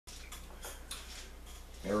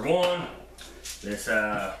Everyone, this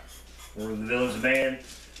we're the Villains of Band.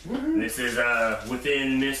 This is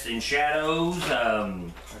Within Mist and Shadows. I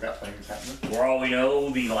got things happening. For all we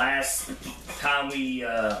know, the last time we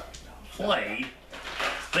played,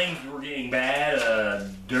 things were getting bad.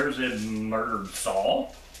 Durzub murdered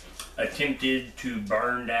Saul, attempted to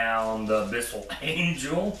burn down the Abyssal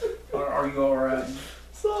Angel. Are you alright?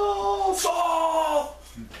 Saul!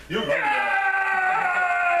 You don't know that.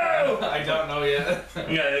 I don't know yet.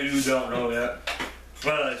 No, you don't know yet.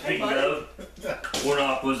 Speaking of,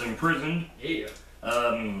 Warnock was imprisoned. Yeah.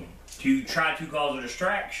 To try to cause a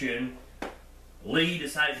distraction, Lee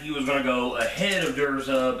decided he was going to go ahead of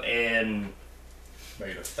Durzub and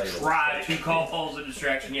try to cause a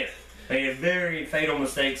distraction. Yes, made a very fatal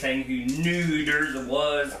mistake saying he knew who Durzub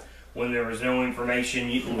was when there was no information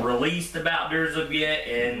released about Durzub yet,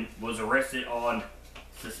 and was arrested on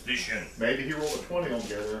suspicion. Maybe he rolled a 20 on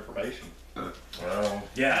gather information. Well,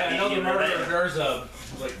 yeah, I know the murderer of Durzub.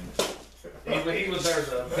 Like, he was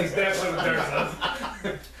Durzub. He's definitely with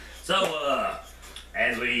Durzub. So,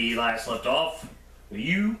 as we last left off,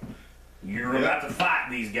 you're about to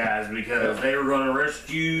fight these guys because they were going to arrest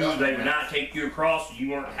you. They would not take you across.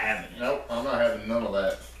 You weren't having it. Nope, I'm not having none of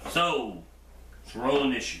that. So, let's roll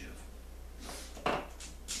initiative.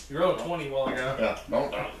 You rolled 20 a while ago. Yeah,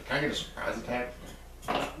 can I get a surprise attack?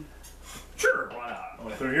 Sure, why not?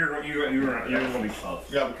 So you're going to be tough.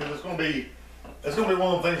 Yeah, because it's going to be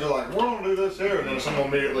one of the things that like, we're going to do this here, and then someone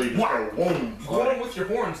immediately just go, boom. Go on with your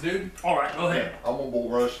horns, dude. Alright, go ahead. I'm going to bull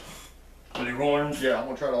rush. With your horns? Yeah, I'm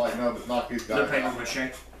going to try to like knock these guys The paper out.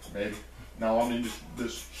 mache? Maybe. No, I mean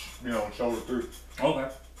just shoulder through. Okay.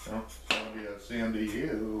 You know, it's going to be a CMD.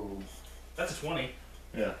 Ew. That's a 20.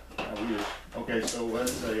 Yeah, weird. Okay, so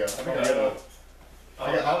let's say,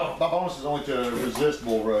 my bonus is only to resist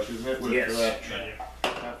bull rush, isn't it? With Yes.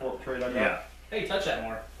 That fork trade I got? Yeah. Hey, touch that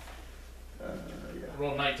more. Yeah.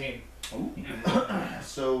 Roll 19. Ooh.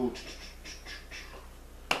 So,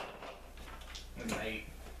 That's an 8.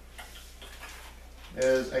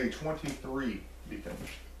 as a 23 become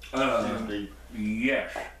CMD.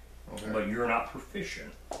 Yes. Okay. But you're not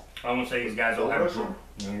proficient. I'm going to say these guys will have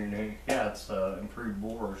yeah, it's improved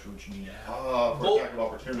bull rush, which you need to have. For attack of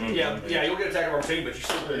opportunity. Yeah, you'll get attack of opportunity, but you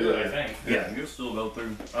still do it, I think. Yeah, you'll still go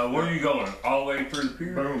through. Where are you going? All the way through the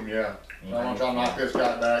pier? Boom, yeah. So I'm going to try to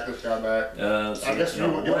knock this guy back. I guess you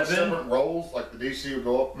would give separate rolls, like the DC would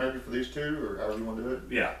go up maybe for these two, or however you want to do it.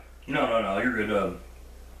 Yeah. No, you're good.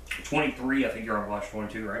 23, I think you're on flash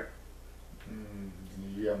 22, right?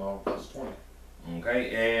 Yeah, my plus 20. Okay,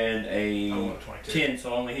 and a 10,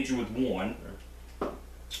 so I only hit you with 1. Yeah.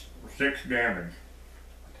 6 damage.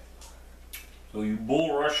 So you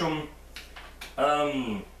bull rush them.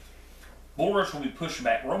 Bull rush will be pushed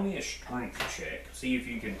back. Roll me a strength check. See if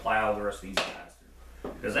you can plow the rest of these guys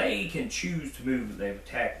through. Because they can choose to move if they've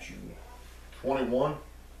attacked you. 21?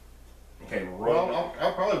 Okay, roll. Well, I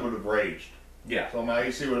probably would have raged. Yeah. So my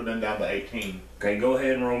AC would have been down to 18. Okay, go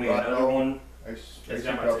ahead and roll me another one. AC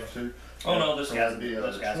up to 2. Oh no, this guy's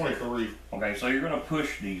 23. Okay, so you're going to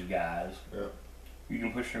push these guys. Yeah. You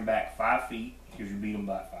can push them back 5 feet because you beat them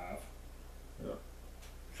by 5. Yeah.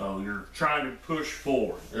 So you're trying to push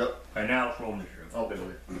forward. Yep. And now it's roll initiative. I'll do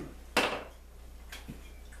it.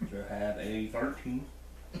 So have a 13.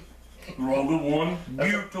 Roll the 1.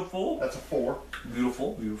 Beautiful. That's a 4.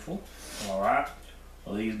 Beautiful. Alright.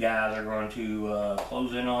 So these guys are going to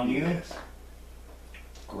close in on you. Yes.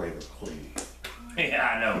 Greater cleave. Yeah,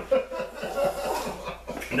 I know.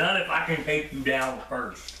 Not if I can take you down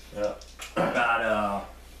first. Yeah. But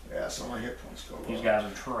yeah, so my hit points go up. These guys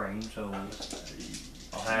are trained, so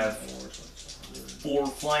I'll have 4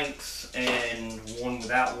 flanks and 1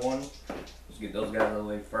 without 1. Let's get those guys out of the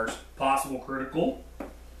way first. Possible critical.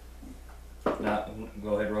 Now,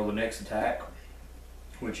 go ahead and roll the next attack,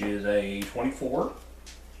 which is a 24.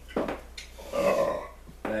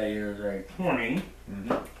 That is a 20.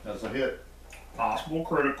 That's a hit. Possible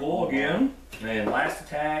critical again. And last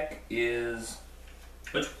attack is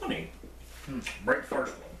a 20. Break the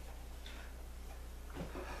first one.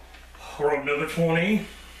 Roll another 20.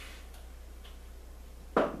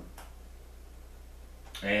 And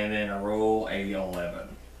then I roll a 11.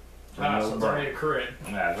 So it's only a crit.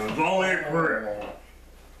 Yeah, so it's only a crit.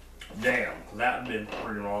 Damn, that would have been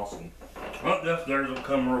pretty awesome. Well, theirs will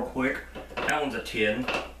come real quick. That one's a 10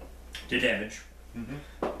 to damage.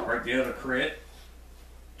 Break the other crit.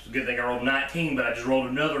 It's a good thing I rolled 19, but I just rolled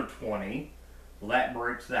another 20. Well, that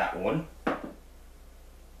breaks that one.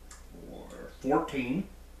 14.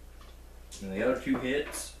 And the other 2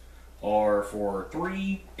 hits are for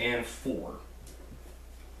 3 and 4.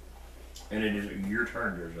 And it is your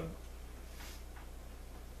turn, Durzub.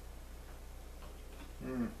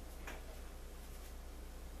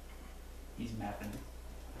 He's mapping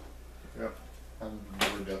it. Yep.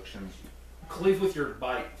 Reductions. Cleave with your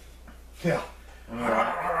bite. Yeah.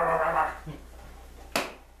 Alright.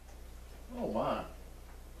 Oh my.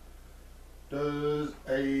 Does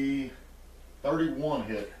a 31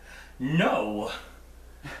 hit? No.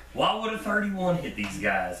 Why would a 31 hit these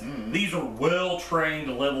guys? These are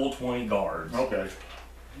well-trained level 20 guards. Okay.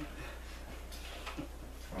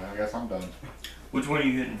 Well, I guess I'm done. Which one are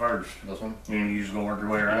you hitting first? This one? You just gonna work your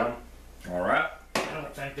way around? Alright. I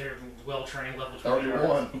don't think they're well trained level 20.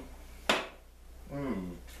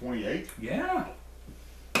 31. 28? Yeah.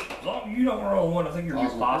 As long as you don't roll one, I think you're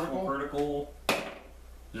just Possible critical.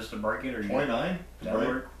 Just to break it, or you 29? that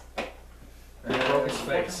work? And broke his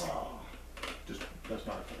face. Just, that's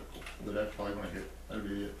not critical. But that's probably gonna hit. That'll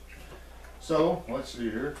be it. So, let's see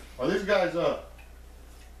here. Are these guys,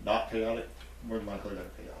 not chaotic? More than likely they're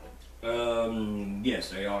chaotic. Yes,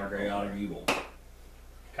 they are chaotic evil.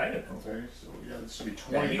 Kind of. Okay, so yeah, this should be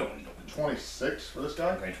Yeah, 20, you don't need 26 for this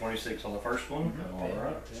guy. Okay, 26 on the first one.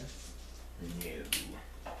 Alright. No.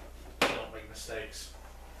 Don't make mistakes.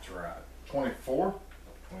 That's right. 24.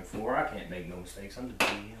 24, I can't make no mistakes. I'm the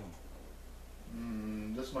GM.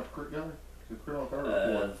 This is my crit guy? The crit on third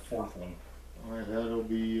or The fourth one. Alright, that'll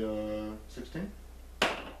be 16.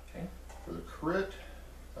 Okay. For the crit.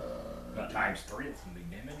 About times 3, it's some big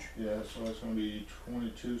damage. Yeah, so that's going to be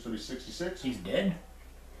 22, so it'll be 66. He's dead?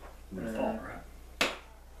 Would have thought, right?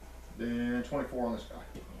 Then 24 on this guy.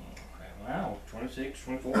 Okay, wow. 26,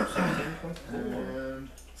 24, 16, 24. And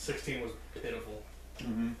 16 was pitiful.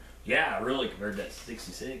 Yeah, really, compared to that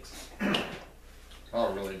 66. I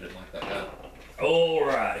really didn't like that guy.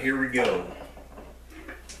 Alright, here we go.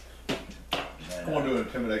 Go on to an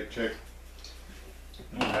intimidate check.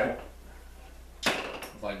 Okay.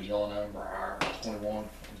 It's like yelling at him. 21.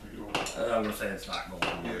 I'm gonna say it's not going to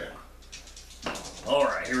work. Yeah.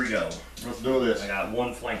 Alright, here we go. Let's do this. I got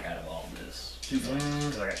one flank out of all of this. 2 flanks.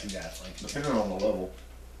 Because I got 2 guys flanking. Depending on the level.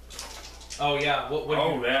 Oh yeah. What do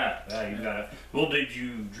you? Yeah. Yeah, you got it. Well, did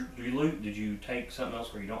you loot? Did you take something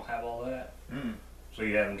else where you don't have all that? So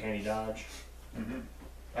you have uncanny dodge?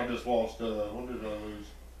 I just lost, what did I lose?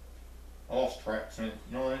 I lost trap sense.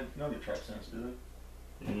 No, they don't get trap sense, do they?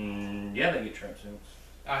 Yeah, they get trap sense.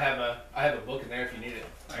 I have a book in there if you need it.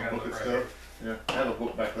 I got a book Book right and here. stuff. Yeah, I have a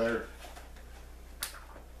book back there.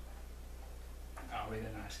 I'll be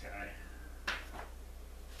the nice guy.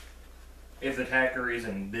 If the attacker is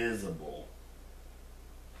invisible,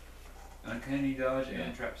 Uncanny dodge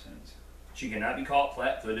and trap sense. she cannot be caught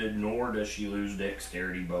flat-footed, nor does she lose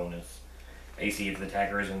dexterity bonus. AC if the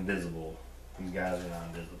attacker is invisible. These guys are not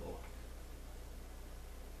invisible.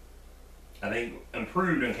 I think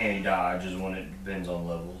improved uncanny dodge is when it depends on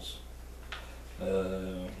levels.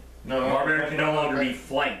 No, Barbarian can no longer be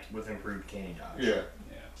flanked with improved uncanny dodge. Yeah.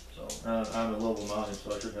 So I'm at level 9,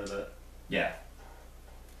 so I should have that. yeah.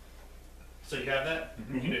 So you have that?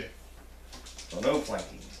 You do. So no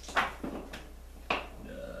flanking.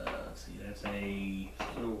 Let's see, that's a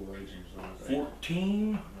Still raging, so it's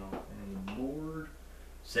 14 No. on the board.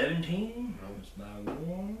 17. No. It's by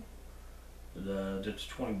 1. That's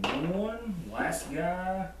 21. Last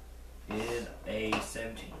guy is a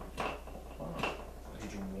 17. Wow.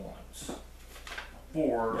 Hit you once.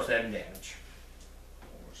 4, 7 damage. 4,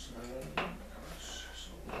 7,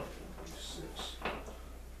 so 6,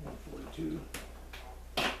 142.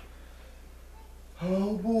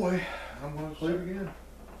 Oh boy, I'm gonna cleave again.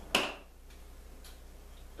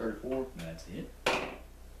 34. That's it.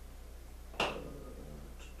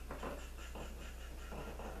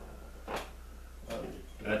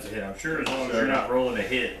 That's a hit. I'm sure as long as you're not rolling a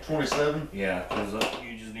hit. 27. Yeah, because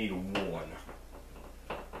you just need a 1.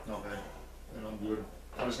 Okay, then I'm good.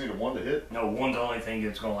 I just need a 1 to hit. No, 1's the only thing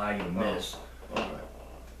that's going to allow you to miss.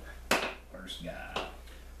 Okay. First guy.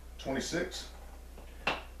 26.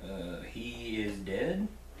 He is dead.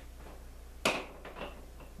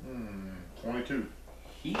 22.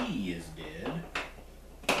 He is dead.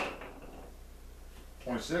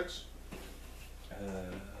 26.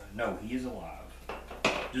 No, he is alive.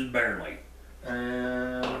 Just barely.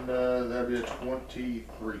 And that'd be a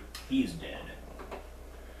 23. He is dead.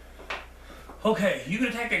 Okay, you can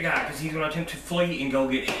attack that guy because he's going to attempt to flee and go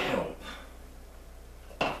get help.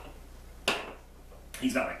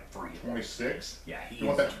 He's got like 3. 26? Yeah, he's... You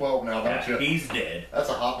want that 12 now, don't you? He's dead. That's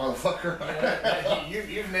a hot motherfucker.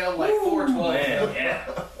 You've nailed like 4 12. Man,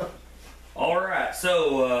 yeah. Alright,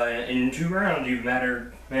 so in 2 rounds you've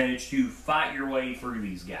managed to fight your way through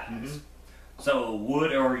these guys. So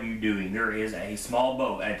what are you doing? There is a small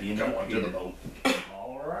boat at the end of the boat.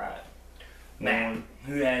 Alright. Map.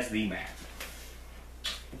 Who has the map?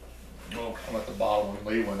 Okay. I'm at the bottom one.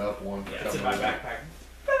 Lee went up one. Yeah, it's in my backpack.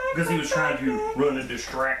 Because he was trying to run a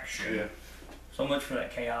distraction. Yeah. So much for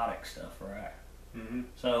that chaotic stuff, right? Mm-hmm.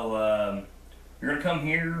 So, you're gonna come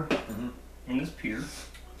here in this pier.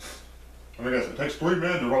 I mean, it takes 3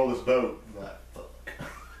 men to roll this boat. I'm like, fuck.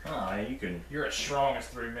 Ah, you can. You're as strong as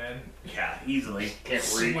 3 men. Yeah, easily. Can't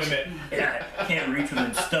Swim reach. it. Yeah, can't reach with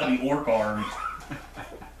them stubby orc arms.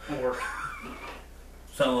 Orc.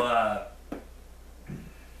 So,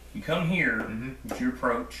 you come here, with your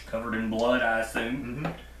approach, covered in blood, I assume.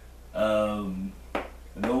 And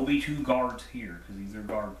there will be 2 guards here, because these are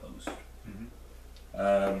guard posts.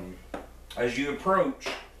 As you approach,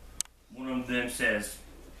 one of them says,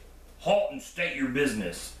 "Halt and state your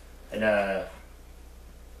business." And,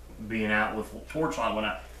 being out with torchlight, when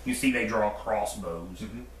you see they draw crossbows.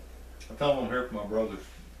 I tell them I'm here for my brothers.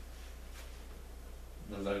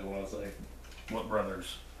 That's exactly what I say. What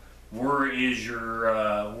brothers? Where is your,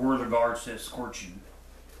 where are the guards to escort you?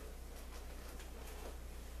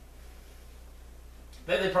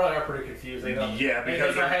 They probably are pretty confused. They don't. Yeah,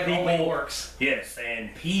 because they had people, only orcs. yes,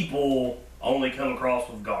 and people only come across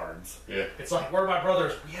with guards. Yeah. It's like, where are my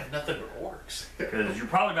brothers? We have nothing but orcs. Because you're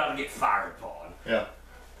probably about to get fired upon. Yeah.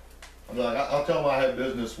 I'm like, I'll tell them I had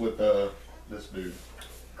business with this dude.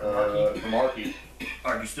 From Arky.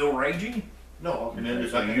 Are you still raging? No, and then Okay,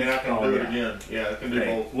 just, so I can you do it yeah. again. Yeah, I can do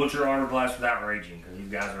Okay, both. what's your armor class without raging? Because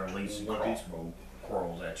these guys are at least 20. crossbow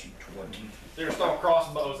quarrels at you. 20. They're just throwing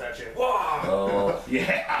crossbows at you. Whoa! Oh,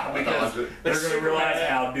 yeah, because they're going to realize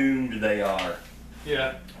how doomed they are.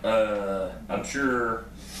 Yeah. I'm sure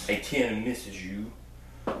a 10 misses you,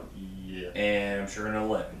 Yeah. and I'm sure an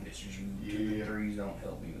 11 misses you. 2 Yeah. and 3s don't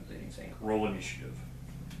help me with anything. Roll initiative.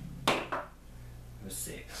 A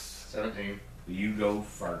 6. 17. You go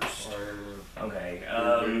first. Okay.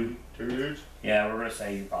 Two dudes? Yeah, we're gonna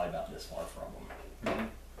say you're probably about this far from them.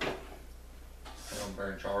 I'm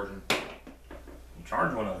very charging. You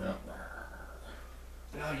charge one of them.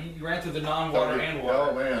 No, you ran through the non-water and Oh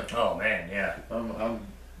water. man. Oh man, yeah.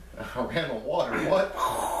 I ran on water. What?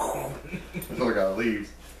 Until I got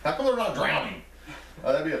leaves. How come they're not drowning?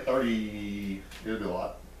 That'd be a 30. It'd be a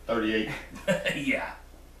lot. 38. Yeah.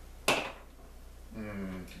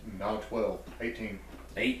 No, 12. 18.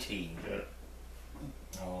 18.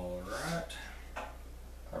 Yeah. All right.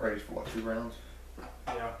 I raised for what, 2 rounds?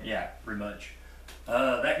 Yeah. Yeah, pretty much.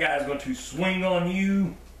 That guy's going to swing on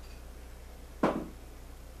you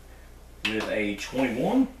with a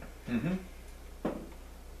 21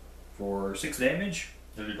 for 6 damage.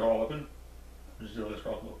 Did he draw a weapon? Did you do this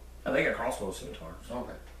crossbow? Oh, they got crossbow scimitars.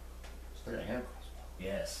 Okay. So they got a hand crossbow.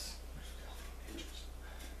 Yes.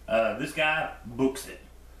 This guy books it.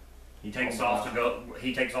 He takes off to go.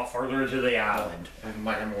 He takes off further into the island. And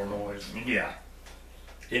making more noise. Yeah.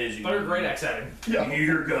 It is. Throw your great axe at him. Yeah.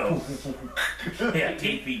 Here go. Yeah, 10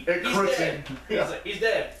 feet. It He's crits dead. him. He's, Yeah. he's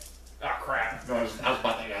dead. Ah, crap. No, I was about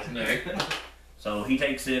that guy's neck. So he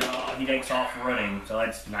takes it. He takes off running. So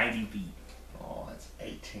that's 90 feet. Oh, that's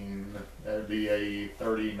 18. That'd be a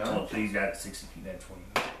 39. So he's got 60 feet. That's 20.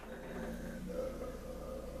 And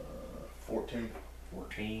 14.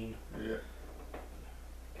 14. Yeah.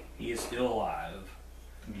 He is still alive.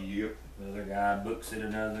 Yep. The other guy books it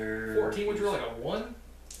another. 14, would you roll like a 1?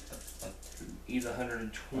 He's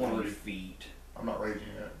 120 feet. I'm not raging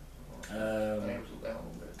yet. Damage is down a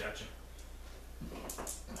little bit. Gotcha.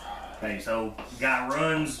 Okay, so guy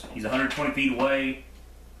runs. He's 120 feet away.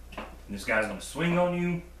 And this guy's gonna swing on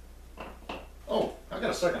you. Oh, I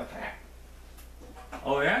got a second attack.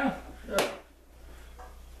 Oh yeah? Yeah.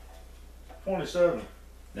 27.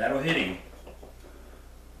 That'll hit him.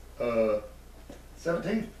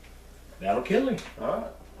 17. That'll kill him. Alright.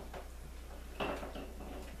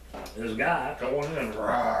 There's a guy Going in.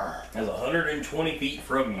 Rawr. that's 120 feet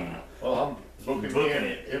from you. Well, I'm booking Booking in.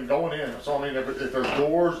 it. If going in. So I mean, if there's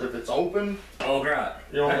doors, if it's open, Oh, right.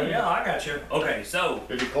 You know what I mean? Yeah, I got you. Okay, so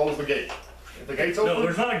did you close the gate? If the gate's open. no,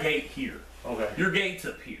 there's not a gate here. Okay. Your gate's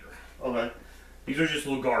up here. Okay. These are just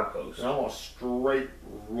little guard posts. And I'm gonna straight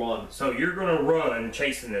run. So you're gonna run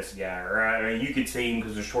chasing this guy, right? I mean, you can see him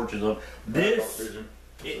because there's torches up. This,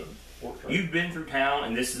 it- you've been through town,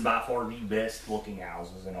 and this is by far the best looking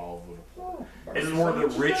houses in all of Riddleport. This is where the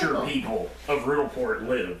richer people of Riddleport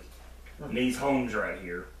live. In these homes right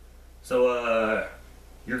here. So,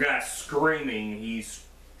 your guy's screaming. He's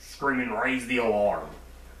screaming, "Raise the alarm!"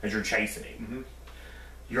 as you're chasing him.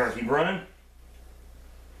 You're gonna keep running?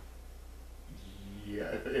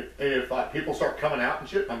 Yeah. If like people start coming out and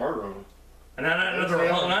shit, I murder them. And not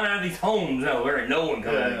out of these homes. No, there ain't no one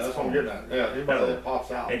coming out of these that's what I'm homes. getting at. Yeah. Anybody that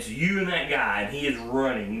pops out. It's you and that guy, and he is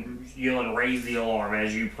running, yelling, "Raise the alarm!"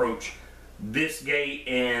 as you approach this gate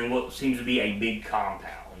and what seems to be a big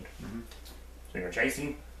compound. So you're gonna chase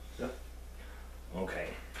him? Yeah. Okay.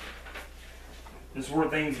 This is where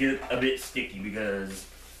things get a bit sticky because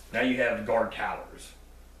now you have guard towers.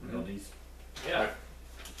 You know these? Yeah.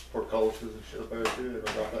 Portcullises and shit up there too. They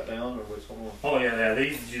don't drop that down or what's going on? Oh yeah.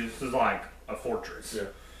 These just is like a fortress. Yeah.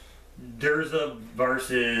 Durzub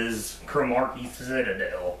versus Cromartie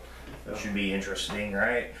Citadel. Yeah. Should be interesting,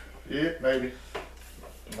 right? Yeah, maybe.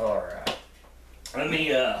 Alright. Let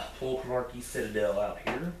me pull Cromartie Citadel out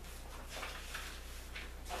here.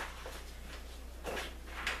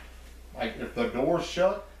 Like, if the door's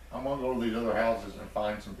shut, I'm gonna go to these other houses and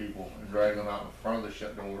find some people and drag them out in front of the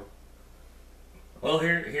shut door. Well,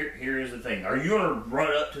 here's the thing. Are you gonna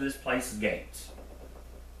run up to this place's gates?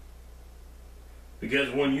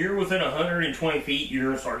 Because when you're within 120 feet, you're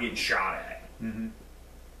gonna start getting shot at.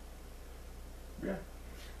 Yeah.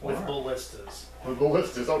 With ballistas. With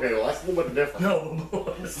ballistas, okay, well that's a little bit different. No,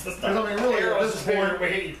 ballistas. Because I mean, really, at Arrows this spear, point, we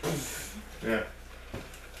hit you. yeah.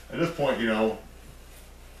 At this point, you know,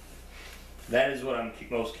 That is what I'm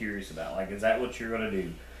most curious about. Like, is that what you're gonna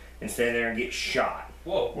do? And stand there and get shot?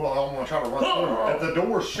 Whoa. well, I'm gonna try to run through. If the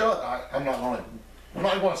door's shut, I'm not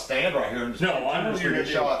gonna stand right here and just No, I know what you're get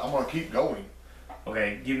gonna shot. I'm gonna keep going.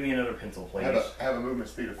 Okay, give me another pencil, please. Have a movement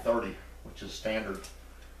speed of 30, which is standard.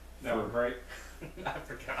 That was great. I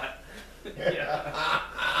forgot. Yeah.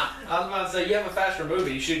 I was about to say, you have a faster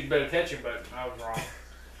movie, you should better catch him, but I was wrong.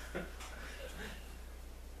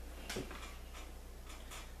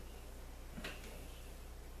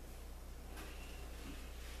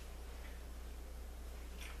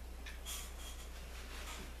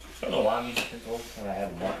 I don't know why I'm using pencil when I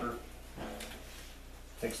have a marker.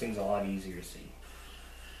 Makes things a lot easier to see.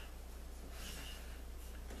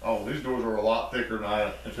 Oh, these doors are a lot thicker than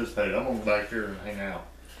I anticipated. I'm gonna go back here and hang out.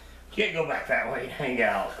 You can't go back that way and hang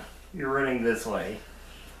out. You're running this way.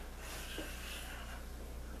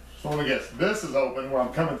 So let me guess, this is open where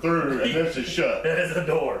I'm coming through and this is shut. That is a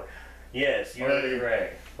door. Yes, you're Okay.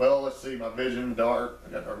 correct. Well, let's see, my vision dark.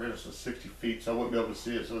 I got dark vision, so 60 feet, so I wouldn't be able to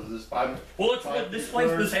see it. So is this 5? Well, Five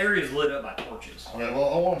this area is lit up by torches. Okay, well,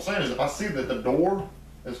 all I'm saying is if I see that the door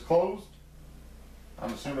is closed,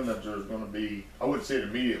 I'm assuming that there's going to be, I wouldn't see it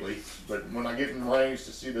immediately, but when I get in range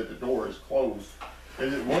to see that the door is closed,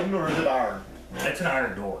 is it wooden or is it iron? That's an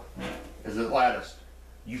iron door. Is it latticed?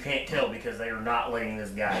 You can't tell because they are not letting this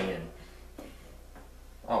guy in.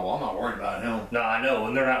 Oh, well, I'm not worried about him. No, I know,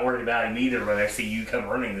 and they're not worried about him either when they see you come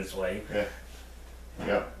running this way. Yeah.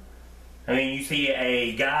 Yep. I mean, you see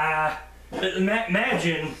a guy,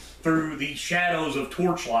 imagine through the shadows of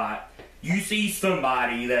torchlight, you see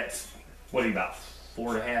somebody that's, what are you, about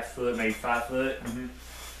 4.5 foot, maybe 5 foot,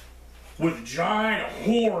 with giant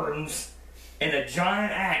horns and a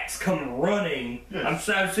giant axe come running. Yes.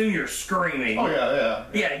 I assume you're screaming. Oh, yeah.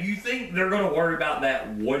 Yeah, you think they're gonna worry about that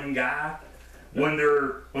one guy when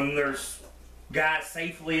there's guys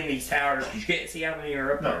safely in these towers? You can't see how many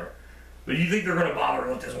are up there. But you think they're gonna bother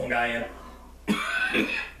to let this one guy in?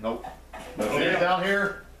 Nope. But if he's down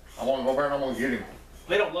here, I want to go over and I'm going to get him.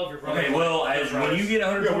 They don't love your brother. Okay, well, when you get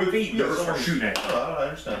 120 feet, they're gonna start shooting at you. Oh, I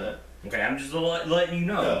understand that. Okay, I'm just letting you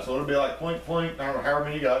know. Yeah, so it'll be like point, I don't know how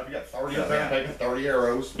many you got. If you got 30 up there, I'm taking 30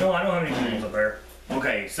 arrows. No, I know how many people up there.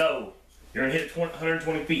 Okay, so you're gonna hit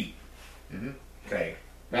 120 feet. Okay.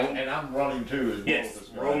 And I'm running too as well. Yes, With this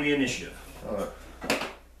guy. roll me initiative. Alright.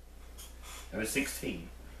 That was 16.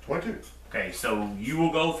 22. Okay, so you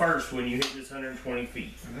will go first when you hit this 120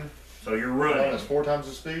 feet. So you're Run running is 4 times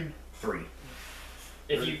the speed. 3.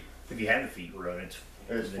 If you, If you have the feet run, it's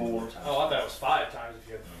It's 4. oh, I thought it was 5 times if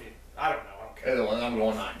you had the feet. I don't know, I don't care. Either one, I'm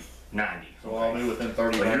going 90. 90. So I'll be within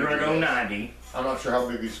 30. So you're gonna go range. 90. I'm not sure how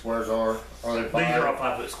big these squares are. Are they These are all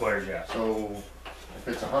 5? 5-foot squares, yeah. So if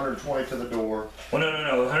it's 120 to the door, Well,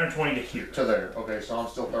 no, 120 to here. to there. Okay, so I'm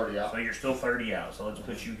still 30 out. So you're still 30 out. So let's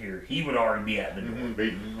put you here. He would already be at the door.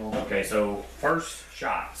 Beaten. Okay, so first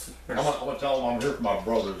shots. I'm gonna tell them I'm here for my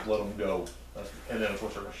brothers. Let them go. And then of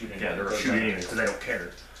course they're gonna shoot him. Yeah, they're shooting anyway because they don't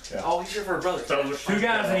care. Yeah. Oh, he's here for a brother. So there's 2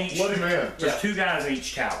 guys in each. Let him in. There's 2 guys in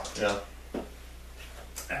each tower. Yeah.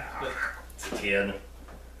 It's a 10,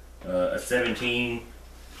 a 17.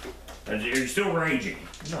 And you're still raging.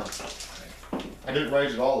 No. I didn't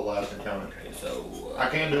rage at all the last encounter. Okay, so I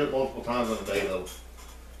can do it multiple times in a day though.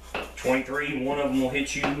 23. One of them will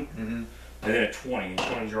hit you, and then a 20. And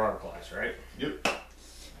 20 is your armor class, right? Yep.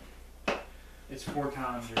 It's 4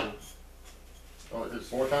 times your. Oh, it's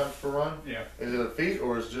 4 times per run? Yeah. Is it a feat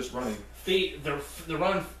or is it just running? Feet, the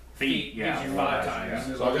run feet yeah, gives you right, 5 times.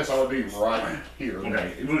 yeah. So I guess I would be right here.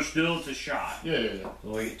 Okay, it was still it's a shot. Yeah. So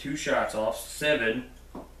we get 2 shots off, 7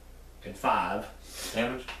 and 5.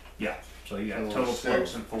 Damage? Yeah. So you got So total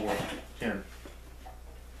 6 12. and 4, 10.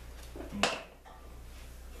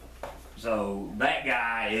 So that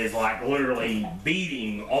guy is like literally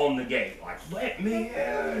beating on the gate, like, let me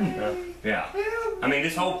in. Yeah. I mean,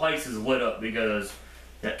 this whole place is lit up because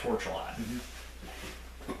that torchlight.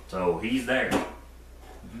 So he's there.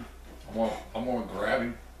 I'm gonna grab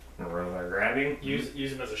him. Grab him. Use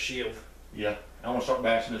him as a shield. Yeah. I'm gonna start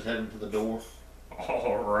bashing his head into the door.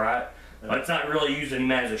 All right. But it's not really using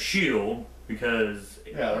him as a shield because.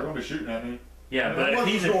 Yeah, they're gonna be shooting at me. Yeah, but if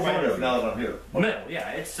he's in front of you. now that I'm here. Metal,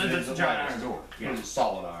 yeah, it's a giant iron door. Yeah. Yeah, It's a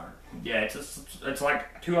solid iron. yeah, it's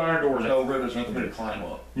like 2 iron doors. No rivets, nothing to climb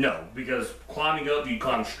up. No, because climbing up, you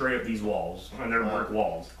climb straight up these walls, and they're brick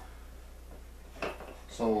walls.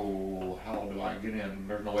 So how do I get in?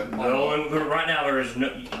 There's no way to climb No, up. and right now there is no.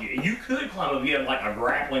 You could climb up. You have like a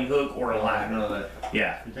grappling hook or a ladder. None of that.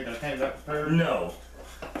 Yeah. You think I came back prepared? No.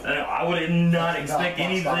 I would not That's expect not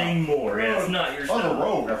my anything style. more. Yeah, it's not your If I was a style.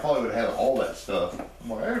 rogue, I probably would have had all that stuff. I'm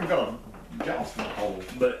like, I even got a jousting pole.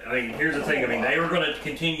 But I mean, here's the thing. I mean, they were going to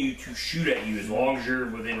continue to shoot at you as long as you're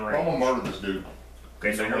within I'm range. gonna murder this dude.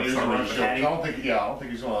 Okay, so you're going to Use start him as running a shield. I at him. don't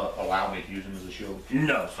think he's gonna allow me to use him as a shield.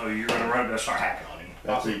 No, so you're going to run up and start hacking on him.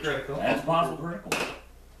 That's Possible each. critical. That's possible critical.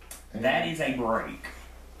 That is a break.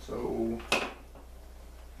 So.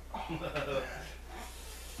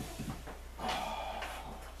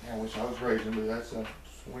 I wish I was raising, but that's a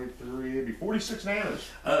 23. It'd be 46 damage.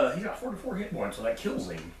 He's got 44 hit points, so that kills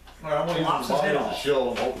him. Alright, I'm gonna use Lops his his body head as a off.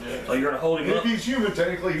 shield. I'm hoping it. So you're going to hold him If up. he's human,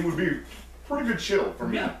 technically, he would be a pretty good shield for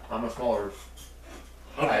me. Yeah. I'm a smaller.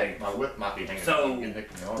 Okay. My whip might be hanging. So, getting hit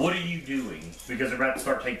in the arm. what are you doing? Because they're about to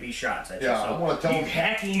start taking these shots at you. Yeah, so I wanna tell you him-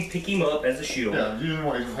 hack him, pick him up as a shield. Yeah, using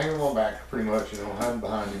what he's hanging on my back, pretty much. You know, hiding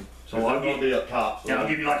behind him. So So I'll I'm gonna give- be up top. So Yeah, I'll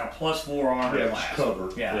give you like a +4 armor yeah, class. just cover.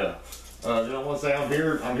 Yeah. Then I want to say I'm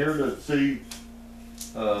here to see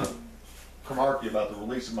Cromartie about the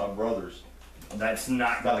release of my brothers. That's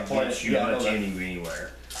not going to About get you yeah, I know much that.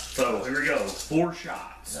 anywhere. So here we go. 4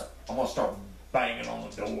 shots. Yeah. I'm gonna start banging on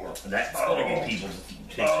the door. That's going to get people's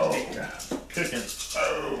attention big time. Cooking.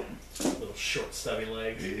 Oh. Little short, stubby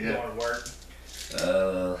legs. Yeah. Going to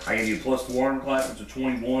work. I gave you a +4 armor class. It's a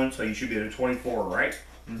 21, so you should be at a 24, right?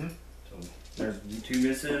 Mm-hmm. So there's 2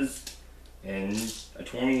 misses. And a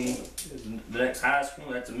 20 is the next highest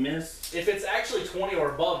one. That's a miss. If it's actually 20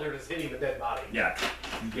 or above, they're just hitting the dead body. Yeah.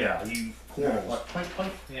 Yeah, you Yeah, quarrels. like clink,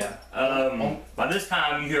 clink. Yeah. By this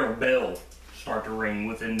time, you hear a bell start to ring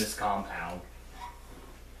within this compound.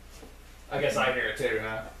 I guess I hear it too,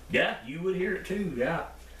 huh? Yeah, you would hear it too, yeah.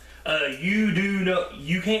 You do know,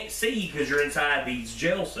 you can't see because you're inside these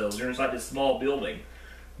jail cells. You're inside this small building.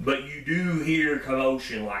 But you do hear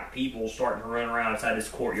commotion, like people starting to run around inside this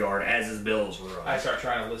courtyard as this bell is rung. I start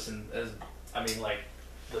trying to listen like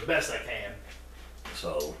the best I can.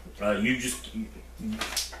 So,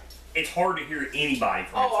 it's hard to hear anybody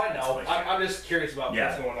from Oh, I inside know. this place. I'm just curious about Yeah.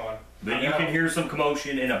 what's going on. But you can hear some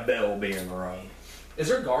commotion and a bell being rung. Is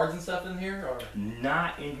there guards and stuff in here, or?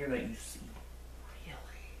 Not in here that you see.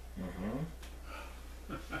 Really?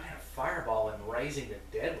 Mm-hmm. Man, a fireball and raising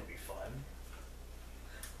the dead would be fun.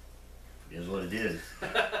 It is what it is.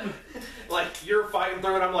 Like, you're fighting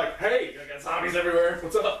through it, I'm like, hey, I got zombies everywhere.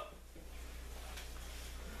 What's up?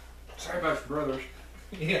 Sorry about your brothers.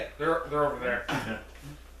 Yeah, they're over there.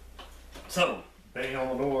 So, Banging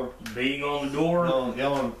on the door. being on the door.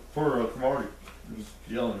 Yelling for Cromartie. Just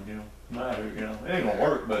yelling, you know. Come out here, you know. It ain't gonna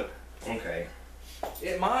work, but Okay.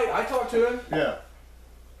 It might. I talked to him. yeah.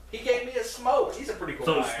 He gave me a smoke. He's a pretty cool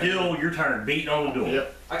So guy. still your turn, beating on the door.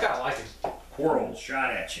 Yep. I kind of like him. Quarrel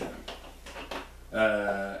shot at you.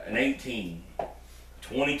 An 18.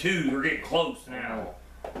 22, we're getting close now.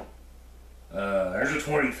 There's a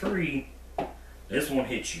 23. This one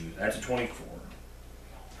hits you. That's a 24.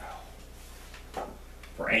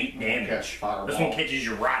 For 8 damage. Catch fireball. This one catches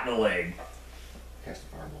you right in the leg. Cast a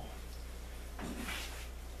fireball.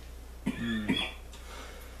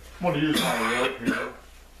 I'm gonna use my rope here.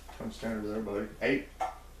 Come stand over there, buddy. 8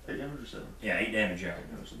 damage or 7? Yeah, 8 damage out.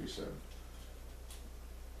 8 damage would be 7.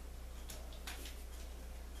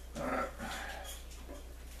 Alright.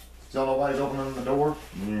 Still nobody's opening the door?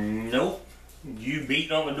 Nope. You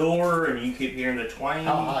beating on the door and you keep hearing the twang.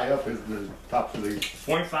 How high up is the tops of these?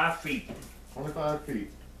 25 feet. 25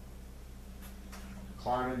 feet.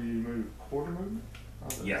 Climbing, do you move quarter movement?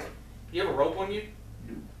 Yeah. You have a rope on you?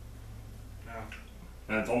 No.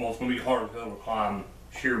 And it's almost going to be hard to be able to climb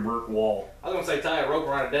sheer brick wall. I was gonna say tie a rope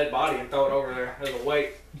around a dead body and throw it over there as a weight.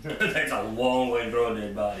 That's a long way to throw a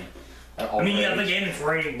dead body. I mean, yeah, I think it's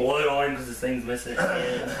raining blood on him because this thing's missing its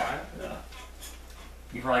head. Fine. Yeah.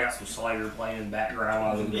 You probably got some Slayer playing in the background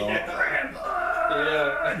while they're going. Yeah.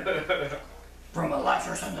 Yeah. From a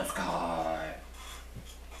lattice in the sky.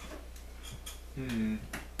 Hmm.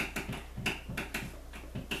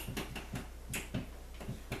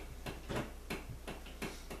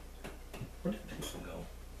 Where did the pencil go?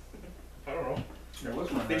 I don't know. There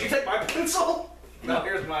was one. Did you take my pencil? No,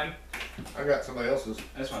 here's mine. I got somebody else's.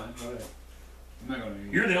 That's fine. Go ahead. I'm not gonna.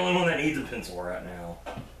 You're the only one that needs a pencil right now.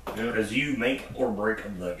 Yeah. Because you make or break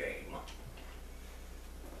the game.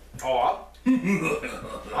 Oh,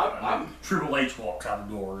 I'm Triple H walks out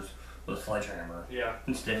the doors with a sledgehammer. yeah.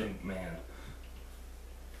 And Stephanie McMahon.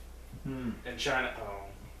 In China.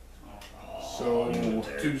 Oh. So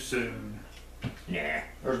Too soon. Nah.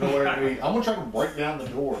 there's no way to be. I'm gonna try to break down the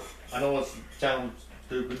door. I know it sounds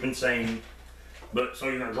stupid. Insane. But so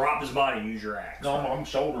you're gonna drop his body and use your axe. No, I'm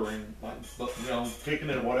shouldering, like, you know, kicking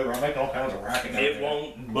it or whatever. I'm making all kinds of racket. down It there.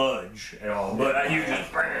 won't budge at all. But you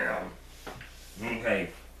just bam. Okay.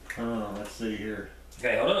 Let's see here.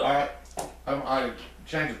 Okay, hold up. I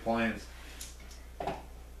changed the plans.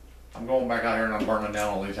 I'm going back out here and I'm burning down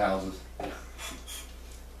all these houses.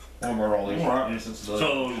 I'm murder all these Alright. innocent So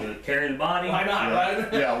civilians. carrying the body. Why not, Yeah.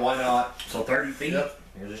 right? Yeah, why not? So 30 feet. Yep.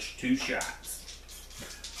 Here's 2 shots.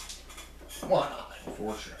 Why not?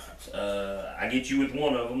 4 shots. I get you with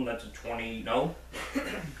one of them. That's a 20. No.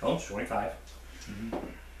 Oh, it's 25.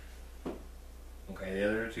 Okay, the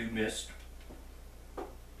other 2 missed.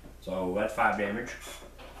 So that's 5 damage.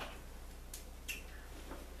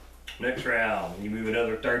 Next round, you move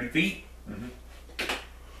another 30 feet.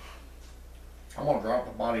 I'm gonna drop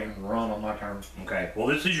the body and run on my turn. Okay, well,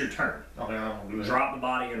 this is your turn. Okay, I'm gonna do that. Drop the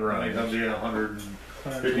body and I think run. I'll be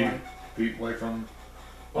 150 feet away from.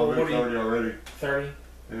 Well, I'll what be do you- 30 already. 30.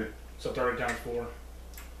 Yeah. So 30 times 4.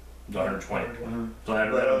 It's 120. Mm-hmm. So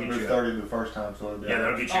that'll But I get moved you. 30 the first time, so it'd be. Yeah,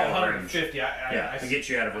 that'll get you Oh, out of range. 150. Yeah, to get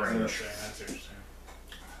you out of That's what I'm range. saying, that's what you're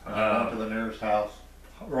saying. On to the nearest house.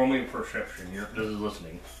 Roll me perception. This is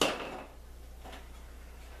listening.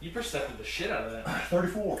 You percepted the shit out of that.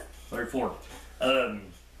 34. 34. You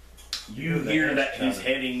Hear the hear ash that he's chatter.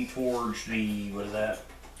 heading towards the, what is that?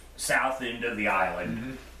 South end of the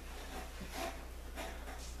island.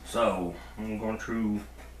 So, I'm going to.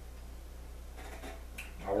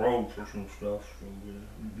 I'll roll for some stuff. So we'll get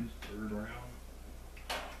a 3rd round.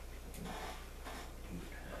 You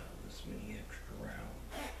would have this many extra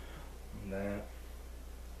rounds. And that.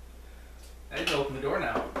 They can open the door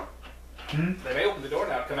now. They may open the door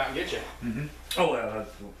now to come out and get you. Oh, yeah,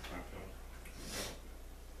 that's.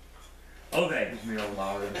 Okay, It's me old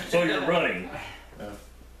Mario. so you're running. Yeah.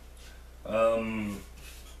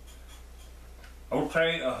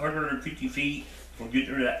 Okay, 150 feet. We'll get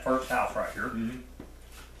to that first house right here.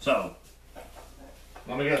 So,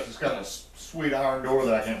 Let me guess, it's got a sweet iron door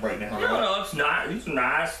that I can't break down. no, it's not. These are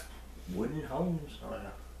nice wooden homes. Oh, yeah.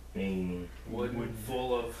 I mean, Wood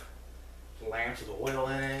full of lamps with oil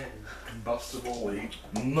in it. Combustible weed.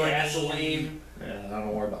 money, Gasoline. Yeah, I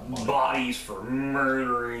don't worry about money. bodies for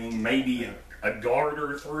murdering, maybe a guard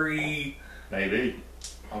or 3. Maybe.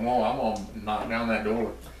 I'm gonna knock down that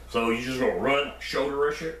door. So you just gonna run, shoulder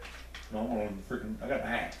rush it. No, I'm gonna freaking. I got an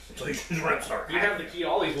axe. So you just run, start. You have the key to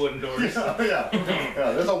all these wooden doors. Yeah.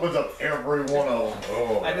 This opens up every one of them.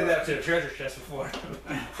 Oh. I did that to a treasure chest before.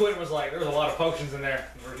 Quinn was like, there's a lot of potions in there.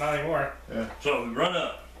 There's not anymore. Yeah. So we run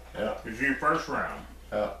up. Yeah. This is your first round.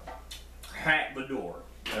 Yeah. Hack the door.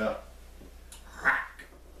 Yeah. Hack.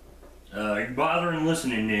 Are you bothering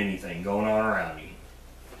listening to anything going on around you?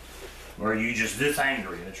 Or are you just this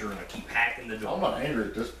angry that you're gonna keep hacking the door? I'm not angry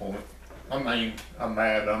at this point. I'm mad,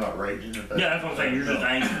 but I'm not raging. At that. Yeah, that's what I'm saying. You're just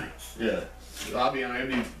angry. Yeah. I'll be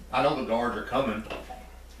honest. I know the guards are coming,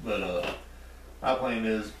 but my plan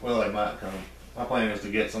is, well, they might come. My plan is to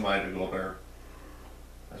get somebody to go up there.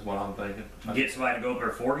 That's what I'm thinking. Get somebody to go up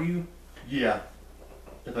there for you? Yeah.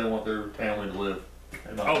 If they want their family to live.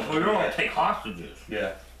 They might- Oh, so you're gonna take hostages.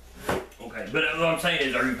 Yeah. Okay, but what I'm saying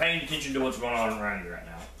is, are you paying attention to what's going on around you right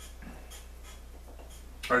now?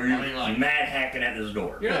 Or are you I mean, like- mad hacking at this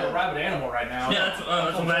door? You're like a rabid animal right now. Yeah, that's what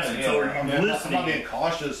I'm asking. So are I'm you not listening? being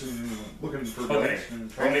cautious and looking for Okay, ghosts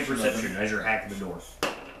and roll me traps and perception nothing. as you're hacking the door.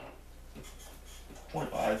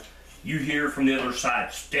 25. You hear from the other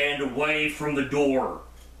side, stand away from the door.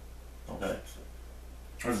 Okay.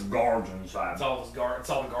 There's guards inside. It's all the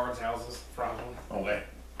guards' houses, probably. Okay.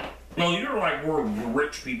 No, you're like where the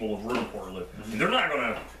rich people of Rutherford live. They're not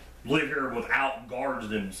gonna live here without guards Oh,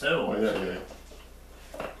 themselves. yeah.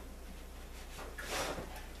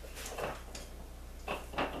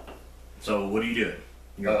 So what are you doing?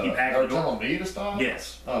 You're gonna keep hacking They're the door? telling me to stop?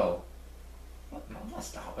 Yes. Oh. No, I'm not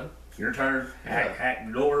stopping. Your turn. Yeah. Hack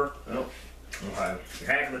the door. Well, Okay. You're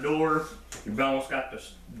hacking the door. You've almost got the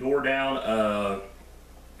door down.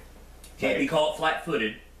 Can't be caught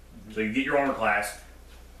flat-footed. So you get your armor class.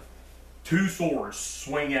 2 swords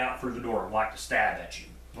swing out through the door, like to stab at you.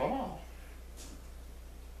 Oh.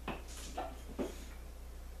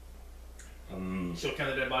 Still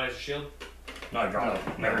count the dead body as a shield? No, drop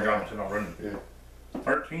it. Never drop it until I'm running. Yeah.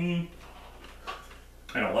 13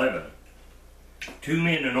 and 11. 2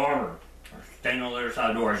 men in armor are standing on the other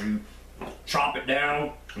side of the door as you chop it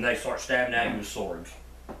down, and they start stabbing at you with swords.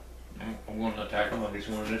 I'm going to attack them. I guess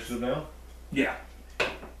you want initiative now? Yeah.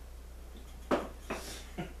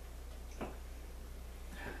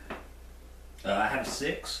 I have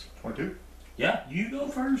 6. 22. Yeah, you go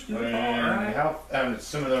first. Do it all And right. how? And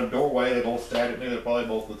it's in the doorway. They both stabbed at me. They're probably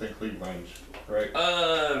both within cleave range, right?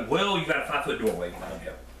 Well, you've got a 5-foot doorway in front of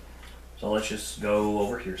you. So let's just go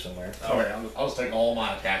over here somewhere. Okay, I'll just take all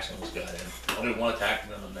my attacks on this guy. Then I'll do one attack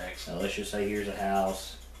and then the next. So let's just say here's a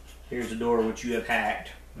house. Here's a door which you have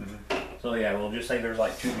hacked. So yeah, we'll just say there's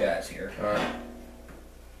like 2 guys here. All right.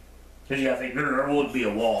 Because yeah, I think there would be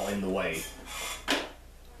a wall in the way.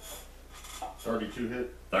 32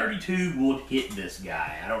 hit. 32 would hit this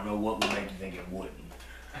guy. I don't know what would make you think it wouldn't.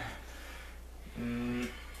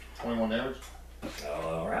 21 damage.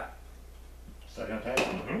 All right. Second attack.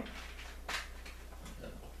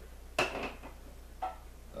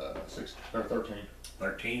 6 or 13.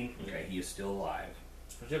 13. Okay, he is still alive.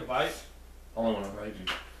 Did you have a bite? Only when I'm raging.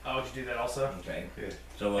 Oh, would you do that also? Okay. Yeah.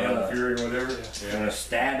 So Animal fury or whatever. I'm gonna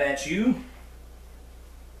stab at you.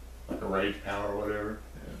 Like a rage power or whatever.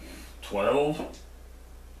 12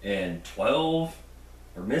 and 12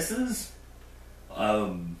 or misses.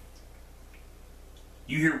 You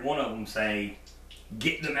hear one of them say,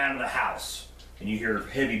 "Get them out of the house," and you hear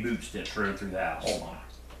heavy bootsteps running through the house. Oh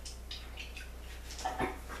my.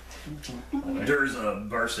 Durzub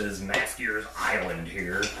versus Maskyr's Island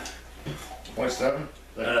here. 27.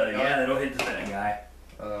 Yeah, that'll hit the second guy.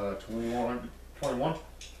 21. 21.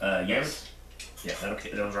 Yes. Yeah,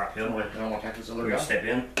 that'll drop him. Wait, I don't want to attack this other We're guy. gonna step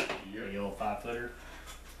in. Yeah. A yellow 5-footer.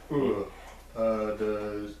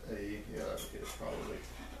 Does a it's probably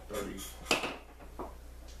 30.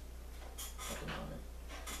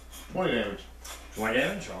 20 damage. 20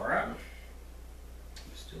 damage. All right.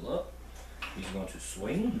 He's still up. He's going to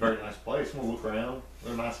swing. Very nice place. I'm gonna look around.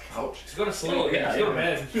 There's a nice couch. Just go to sleep. Oh, yeah, Just go to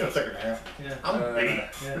bed. Yeah, take a nap. Yeah. I'm big.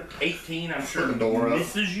 Yeah. 18. I'm sure Put the door up.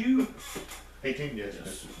 misses you. 18, yes.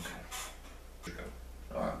 Okay.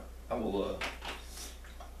 Alright. I will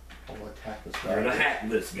attack this guy. You're gonna hack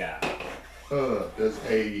this guy. Does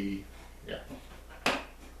a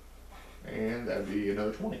and that'd be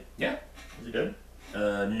another 20. Yeah. Is he dead?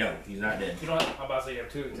 No, he's not dead. You don't have, I'm about to say you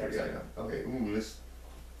have 2 attacks. Yeah. Okay, ooh, this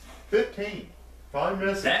 15. 5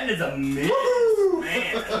 misses. That is a miss, Woo!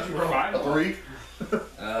 man. A 3.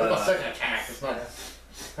 That's my second Uh, attack. It's not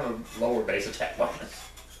kind of lower base attack bonus.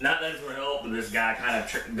 not that it's gonna help, but this guy kind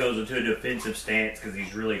of goes into a defensive stance because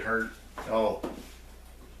he's really hurt. Oh.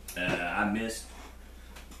 I missed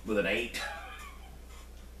with an 8.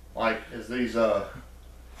 Like, is these, yeah.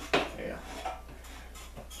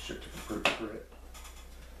 Shit to improve crit.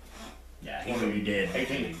 Yeah, he's gonna be dead.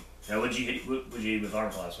 18. Now, what'd you hit with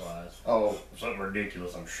arm class wise? Oh, Something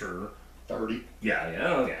ridiculous, I'm sure. 30. Yeah,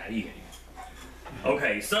 okay, you hit him.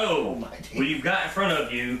 Okay, so what you've got in front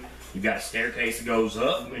of you, you've got a staircase that goes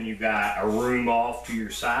up, and you've got a room off to your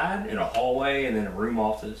side, and a hallway, and then a room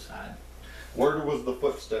off to the side. Where was the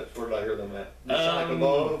footsteps? Where did I hear them at? The shack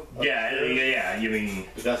above? Yeah, Upstairs? yeah. You mean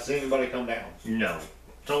Did I see anybody come down? no?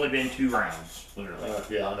 It's only been 2 rounds, literally.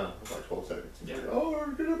 Yeah, I know. It's like 12 seconds. Yeah. Oh,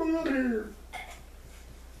 get everybody out of here.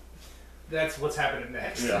 That's what's happening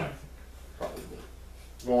next. Yeah. Probably.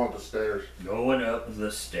 Going up the stairs. Going up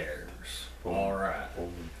the stairs. All right.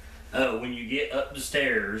 When you get up the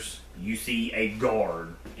stairs, you see a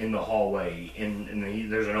guard in the hallway,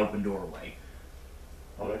 and there's an open doorway.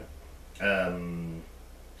 Okay.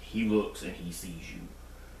 He looks and he sees you,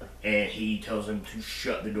 and he tells him to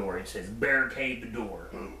shut the door. He says, "Barricade the door."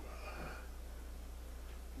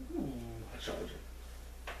 I charge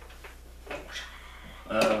it.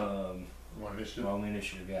 One initiative. Wrong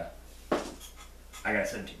initiative, yeah. I got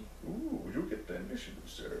 17. Ooh, you get the initiative,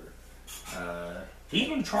 sir. He's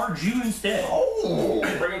gonna charge you instead. Oh!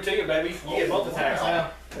 Bring him to you, baby. You get both attacks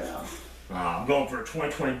now. Yeah. I'm going for a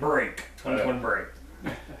 2020 break. 2020 break.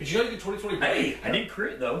 Did you know you get 2020 break? Hey, I did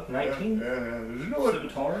crit though, 19. Yeah. Did you know what?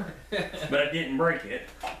 Scimitar, but I didn't break it.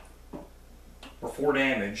 For 4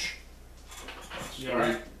 damage. You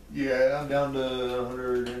alright? Yeah, I'm down to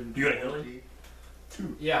 100. You got a healing?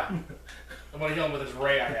 Yeah. I'm gonna heal him with this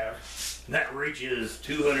ray I have. That reaches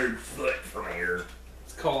 200 foot from here.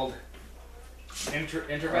 It's called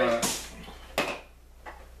Interface.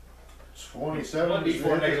 27.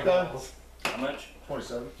 1d4 negative balls. How much?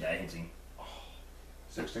 27. Yeah, I hit him.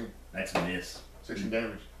 16. That's a miss. 16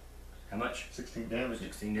 damage. How much? 16 damage.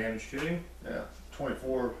 16 damage to him. Yeah.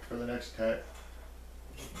 24 for the next attack.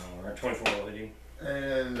 Alright, 24 will hit him.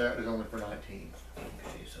 And that is only for 19.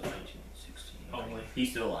 Okay, so 19, 16. Only.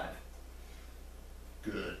 He's still alive.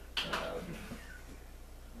 Good.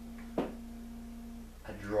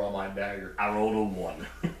 I draw my dagger. I rolled a 1.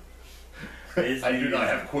 I do not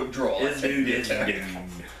have quick draw. This dude is doomed.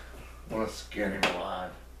 I want to scare him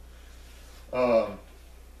alive.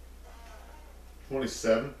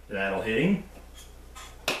 27. That'll hit him.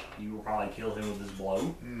 You will probably kill him with this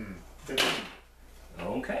blow. 15.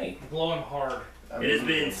 Okay. Blow him hard. It has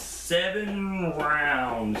been 7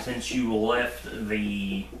 rounds since you left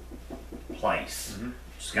the place.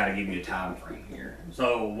 Just got to give you a time frame here.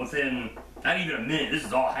 So within not even a minute, this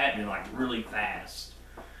is all happening like really fast.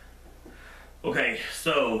 Okay,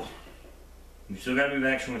 so you still got to move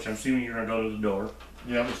action, which I'm assuming you're gonna go to the door.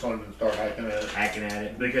 Yeah, I'm just going to start hacking at it. Hacking at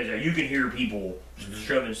it because you can hear people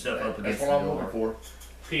shoving stuff up against That's the what I'm door. looking for.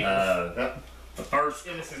 People. Yep. But first,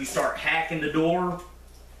 Innocent. you start hacking the door.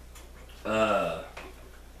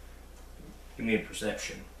 Give me a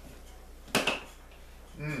perception.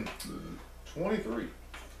 23.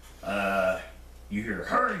 You hear,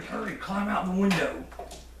 hurry, hurry, climb out the window.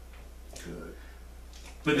 Good.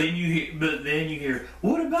 But then you hear,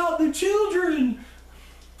 what about the children?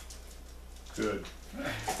 Good.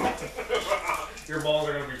 Your balls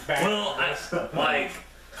are gonna be back. Well,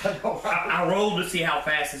 I rolled to see how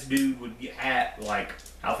fast this dude would get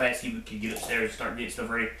how fast he could get upstairs and start getting stuff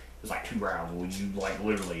ready. It was like 2 rounds. Well, you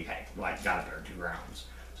literally got up there in 2 rounds.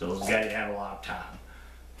 So those guys didn't have a lot of time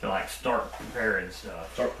to start preparing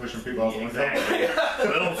stuff. Start pushing people out the window. Exactly.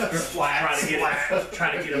 Well,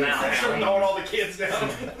 try to get them out. Throwing all the kids down.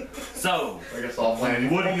 So, I guess I'll plan.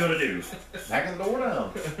 what are you gonna do? Hacking the door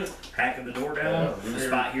down. Hacking the door down? Yeah, The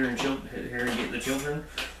spot here and get the children?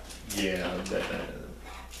 Yeah.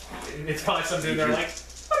 It's probably some dude there like,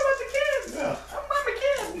 what about the kids? Yeah. I'm not a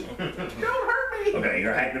kid. Don't hurt me. Okay,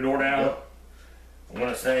 you're gonna hack the door down? Yep. I'm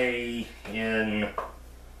gonna say in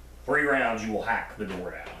 3 rounds you will hack the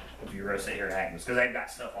door down. If you're gonna sit here and hack this, because they've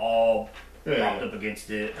got stuff all propped up against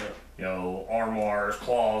it. You know, armoires,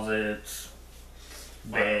 closets,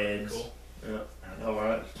 beds. Cool. Yeah.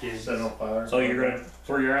 Alright. Set it on fire. So you're gonna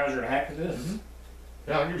 3 rounds you're gonna hack this?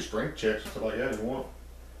 Yeah, I'll give you strength checks and stuff like that if you want.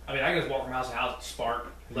 I mean, I can just walk from house to house, spark,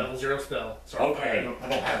 level 0 spell. Start Okay. I don't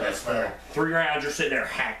have that spell. 3 rounds you're sitting there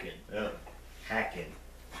hacking. Yeah. Hacking.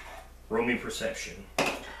 Roll me perception.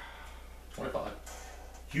 25.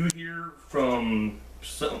 You hear from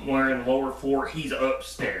somewhere in the lower floor, he's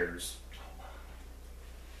upstairs.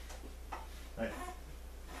 Hey.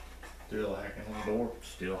 Still hacking on the door.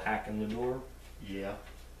 Still hacking the door. Yeah.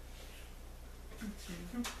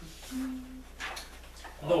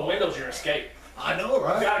 The window's your escape. I know, You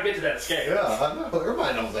right? gotta get to that escape. Yeah, I know.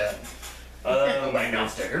 Everybody knows that. Can't go back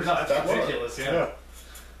downstairs. No, that's That was. ridiculous, yeah.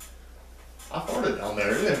 I farted down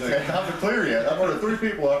there. It hasn't clear yet. I farted 3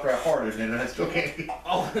 people after I farted, and I still can't.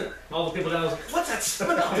 All the people down was like, what's that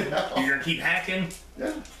smell? You're gonna keep hacking?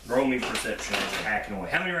 Yeah. Roll me perception as you're hacking away.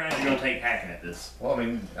 How many rounds you gonna take hacking at this? Well, I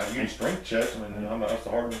mean, I give you strength checks. I mean, that's the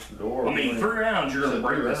hardest the door. I mean, 3 rounds you're gonna So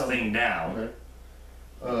break 3 this rounds. thing down. Okay.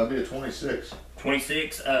 It'd be a 26.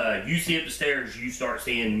 26, you see up the stairs, you start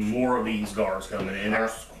seeing more of these guards coming, and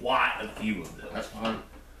there's quite a few of them. That's fine.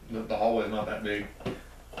 The hallway's not that big.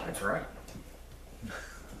 That's right.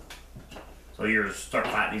 So you're start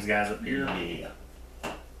fighting these guys up here? Yeah.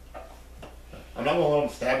 I'm not gonna let them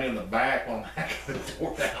stab me in the back while I'm hacking the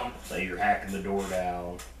door down. So you're hacking the door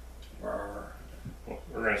down. We're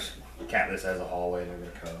gonna cap this as a hallway, and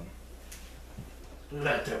they're gonna come.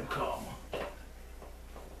 Let them come.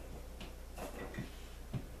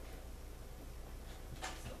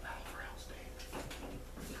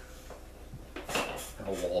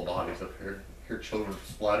 A wall bodies up here. Hear children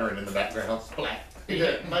splattering in the background. Splat. He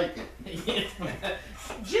didn't make it.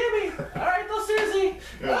 Jimmy! Alright, go Susie!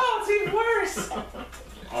 Yeah. Oh, it's even worse!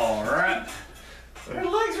 Alright. Her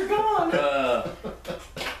legs are gone!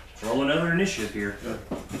 Let's roll another initiative here.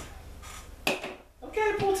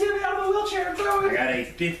 Okay, pull Timmy out of the wheelchair and throw I him! got a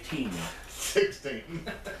 15. 16.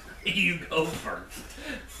 You go first.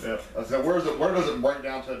 Yeah. I said, where does it break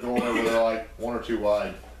down to a door where they're like 1 or 2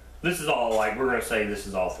 wide? This is all we're gonna say this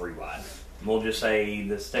is all 3 wide. We'll just say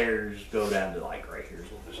the stairs go down to right here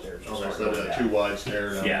is what the stairs So are. it's a 2 wide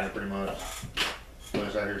stair down Yeah. there pretty much. So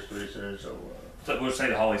it's out here's 3 stairs, so So we'll say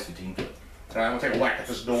the hallway's 15 foot. alright, I'm gonna take a whack at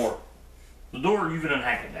this door. The door, you can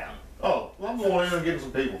unhack it down. Oh, well, I'm going in and getting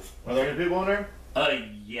some people. Are there any people in there?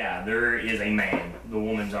 Yeah, there is a man. The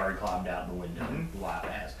woman's already climbed out the window. The wife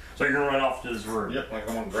has. So you're gonna run off to his room. Yep, like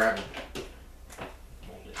I'm gonna grab him.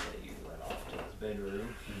 I'll just let you run off to his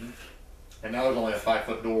bedroom. And now there's only a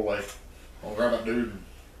 5-foot doorway. I'll grab that dude.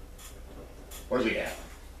 Where's he at?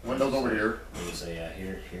 Window's over here. Let me say,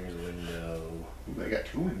 here's the window. Ooh, they got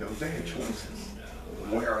 2 windows. They had choices.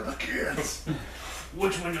 Where are the kids?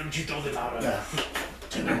 Which window did you throw them out of? Yeah.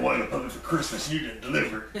 And they wanted a puppy for Christmas. You didn't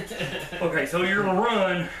deliver. Okay, so you're gonna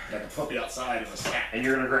run. Got the puppy outside in the sack. And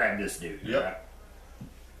you're gonna grab this dude. Yep.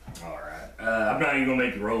 Alright. I'm not even gonna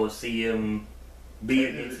make you roll to see him be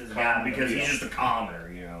against this guy because he's just a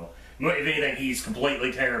commoner, you know. If anything, he's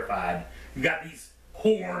completely terrified. You got these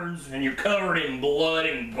horns and you're covered in blood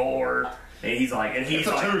and gore. And he's like, It's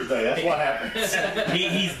a Tuesday, that's what happens.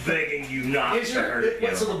 he's begging you not to hurt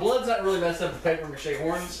him. So the blood's not really messed up with paper mache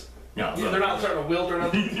horns? No, They're not starting to wilt or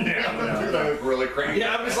nothing? They look really crazy.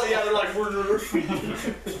 Yeah, I'm just like, yeah, they're like,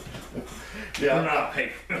 Yeah, They're not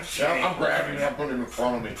paper. yeah, I'm grabbing him and I'm putting him in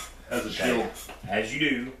front of me as a shield. As you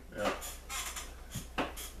do. Yeah.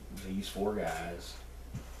 These 4 guys.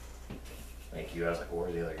 Thank you. I was like,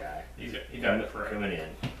 where's the other guy? he got it for Coming in.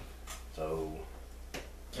 So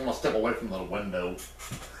I'm gonna step away from the window.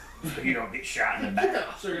 you don't get shot in the back.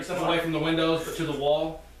 So you're gonna step away from the windows but to the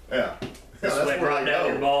wall? Yeah. Yeah, that's Sweat where right I down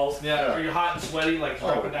your go. balls. Yeah. Are you hot and sweaty, like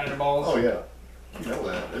dropping down your balls? Oh yeah. You know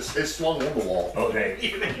that. It's slung on the wall. Okay.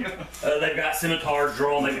 They've got scimitars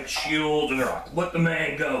drawn, they've got shields, and they're like, let the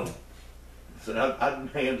man go. So I'd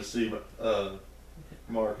hand to see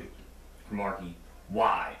Marky. Marky,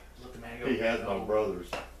 why? Let the man go. He has no brothers.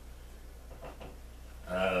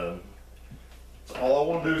 Um, So all I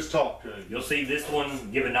want to do is talk to him. you'll see this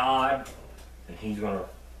one give a nod, and he's gonna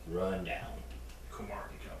run down.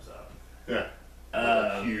 Kumarki comes up. Yeah.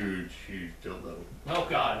 Um, Huge dildo. Oh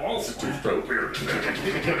God. Whoa. It's a 2-stroke here.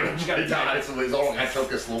 You gotta He died, so he's all gonna choke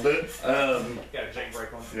this a little bit. Got a Jake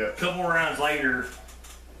break on. Yeah. A couple rounds later,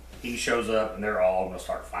 he shows up, and they're all gonna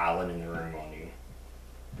start filing in the room on you.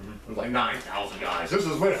 There's like 9,000 guys. This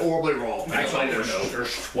has went horribly wrong. Actually, That's all we know.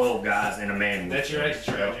 there's 12 guys and a man. with That's your them. exit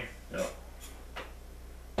strategy. Yeah.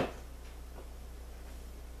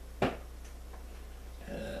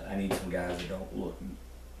 I need some guys that don't look.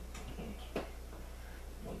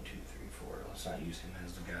 1, 2, 3, 4. Let's not use him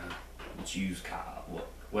as the guy. Let's use Kyle. Look,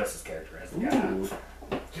 Wes's character as the guy. Ooh.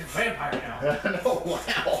 You're a vampire now. No,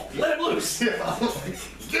 wow. Let him loose. Yeah.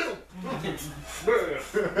 Get him.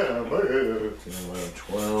 10, 11,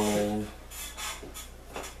 12.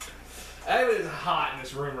 I bet it's hot in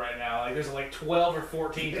this room right now. Like there's like 12 or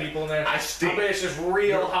 14 people in there. I stink. I bet it's just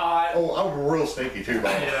real hot. Oh, I'm real stinky too,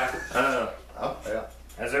 by the way. Yeah. Oh, yeah.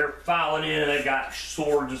 As they're filing in, they've got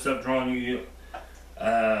swords and stuff drawn.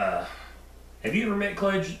 Have you ever met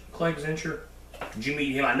Clegg Zincher? Did you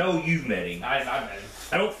meet him? I know you've met him. I met him.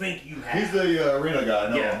 I don't think you have. He's the arena guy.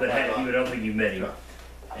 No, Yeah, but I don't think you've met him. No.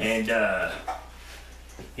 And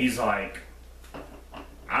he's like,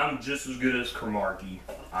 I'm just as good as Cromartie.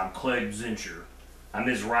 I'm Clegg Zincher. I'm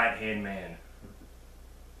his right-hand man.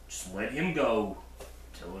 Just let him go.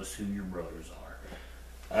 Tell us who your brothers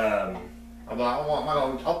are.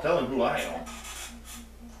 I'll tell him who I am.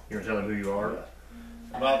 You're gonna tell him who you are?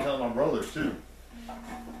 But I'll tell my brothers too.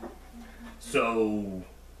 So,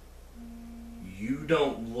 you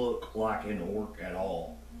don't look like an orc at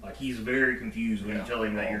all. Like, he's very confused when you tell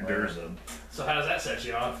him that you're Durzub. So how does that set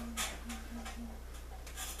you off?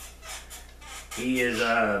 He is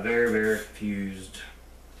very, very confused.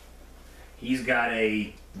 He's got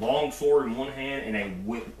a long sword in one hand and a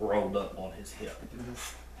whip rolled up on his hip.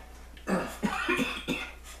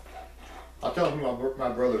 I'll tell him who my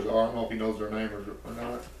brothers are. I don't know if he knows their name or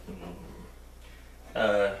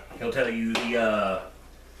not. He'll tell you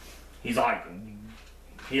he's like,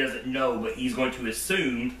 he doesn't know, but he's going to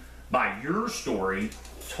assume by your story,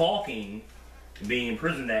 talking, being in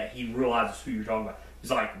prison, that he realizes who you're talking about. He's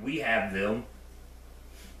like, we have them.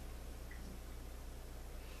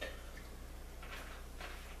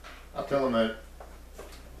 I'll tell him that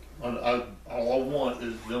all I want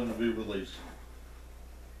is them to be released.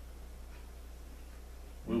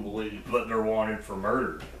 We will leave. But they're wanted for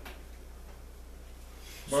murder.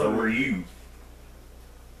 So are you.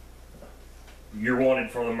 You're wanted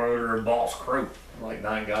for the murder of Boss Crow. Like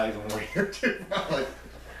 9 guys when we're here too.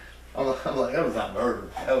 I'm like, that was not murder.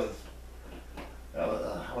 That was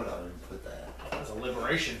how would I even put that? That's a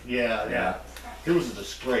liberation. Yeah. It was a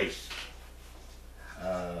disgrace.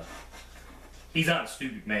 He's not a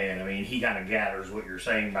stupid man. I mean, he kind of gathers what you're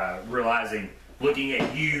saying by realizing, looking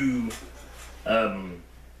at you,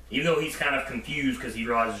 even though he's kind of confused because he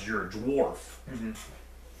realizes you're a dwarf.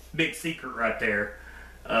 big secret right there.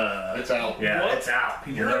 It's out. Yeah, What? it's out.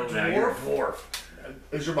 People You're know a now. You're a dwarf? dwarf.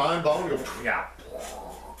 Is your mind blown? Yeah.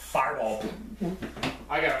 Fireball.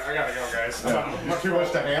 I gotta go, guys. Yeah. Too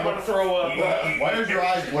much to I'm handle. gonna throw up. Why is your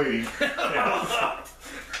eyes bleeding?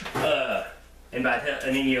 And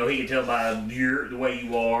and then he can tell by the way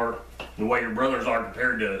you are, the way your brothers are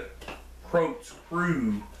compared to Croat's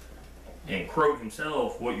crew, and Croat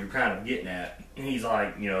himself, what you're kind of getting at. And he's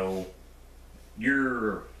like,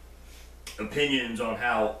 your opinions on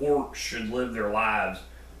how orcs should live their lives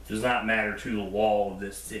does not matter to the law of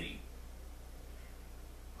this city.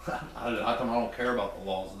 I don't care about the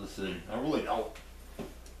laws of the city. I really don't.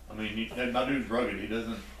 I mean, my dude's rugged. He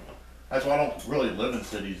doesn't. That's why I don't really live in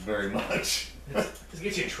cities very much. This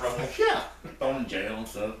gets you in trouble. Yeah, thrown in jail and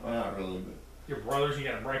stuff. Well, not really, but Your brothers, you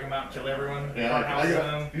gotta break them out and kill everyone. Burn yeah. houses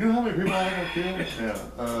down. You know how many people I have killed?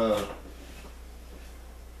 Yeah.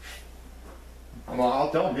 Well, I'll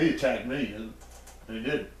tell him he attacked me, and he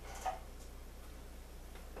did.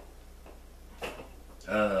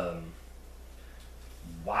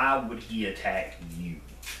 Why would he attack you?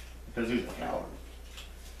 Because he's a coward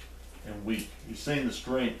and weak. He's seen the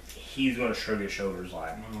strength. He's gonna shrug his shoulders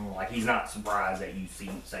like he's not surprised that you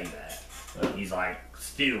say that. He's like,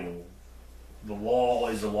 still, the law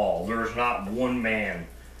is the law. There's not one man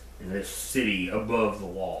in this city above the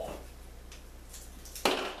law.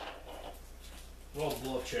 Well,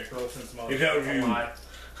 bluff check, roll since most. If that was you,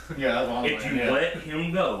 Yeah, that's what I'm if saying, you yeah. let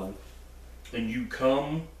him go and you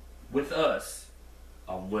come with us,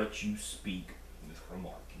 I'll let you speak with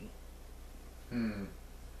Remarking.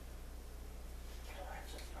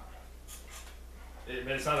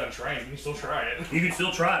 But it's not untrained. You can still try it. You can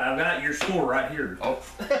still try it. I've got your score right here. Oh.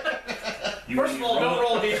 First of all, don't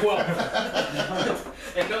roll a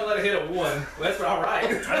d12. And don't let it hit a 1. Well, that's all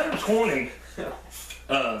right. That's 20.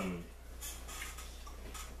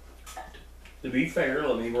 To be fair,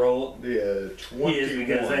 let me roll Yeah, 21. his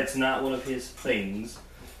because that's not one of his things.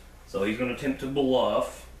 So he's going to attempt to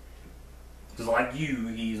bluff. Because like you,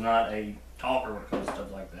 he's not a talker when it comes to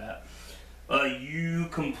stuff like that. You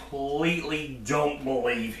completely don't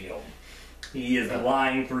believe him. He is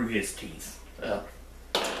lying through his teeth. Yeah.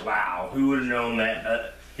 Wow, who would have known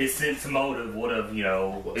that? His sense of motive would have,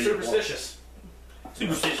 Superstitious.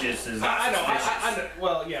 Superstitious is not I know. suspicious. I know.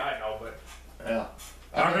 Well, yeah, I know, but. Yeah.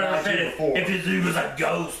 I'm gonna I've say seen it, before. if this dude was a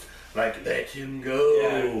ghost, like, let him go,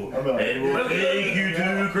 Yeah. I'm like, and we'll take you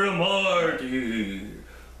to Cromarty.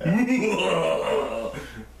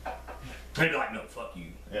 They'd be like, no, fuck you.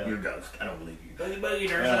 Yeah. You're a ghost. I don't believe you. Boogie boogie,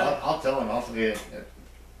 Yeah, I'll tell him. I'll say,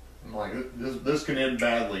 I'm like, this can end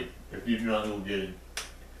badly if you do not go get him.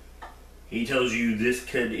 He tells you this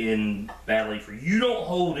could end badly for you. You don't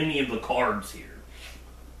hold any of the cards here.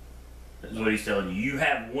 That's what he's telling you. You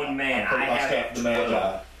have one man. I I have stabbed the man's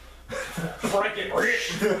eye. Break it.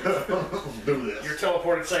 Let's do this. You're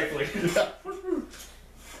teleported safely.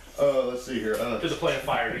 Let's see here. To the plane of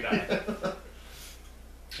fire, you die.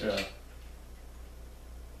 Yeah.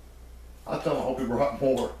 I tell him I hope he brought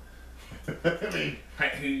more. I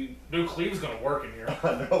mean, New Cleve's gonna work in here.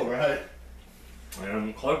 I know, right?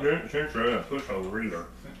 And Club didn't censor a pushover either.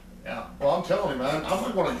 Yeah. Well, I'm telling him, man. I'm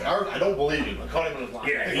not going to. I don't believe him. I caught him in his line.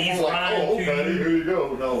 Yeah, I'm he's like, lying oh, to okay, you. here you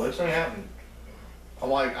go. No, this ain't happening.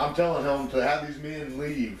 I'm telling him to have these men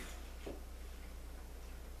leave,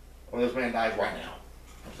 or this man dies right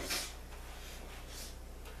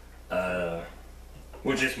now.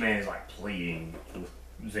 Which this man is like pleading with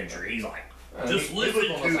Zentra. He's like, just He listen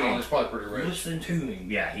lives on to this island. him. He's probably pretty rich. Listen to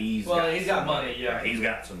him. Yeah, he's Well, he's got some money, yeah. He's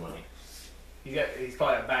got some money. He's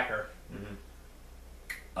probably a backer.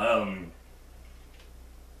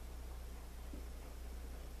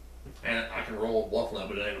 And I can roll a bluff now,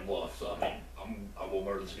 but it ain't a bluff. So I mean, I will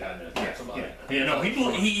murder this guy and attack somebody. Yeah, no,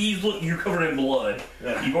 he's look. You're covered in blood.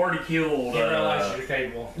 Yeah. You've already killed. Didn't realize you're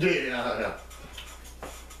capable. Yeah.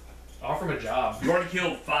 Offer him a job. You already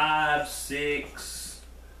killed 5, 6,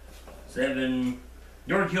 7.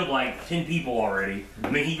 You already killed like 10 people already. I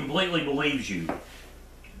mean, he completely believes you.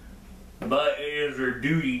 But it is their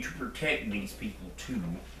duty to protect these people too.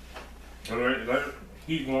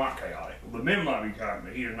 He's not chaotic. The men might be chaotic,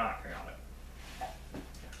 but he is not chaotic.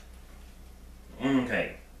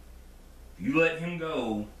 Okay. If you let him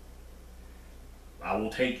go, I will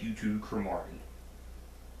take you to Cromarty.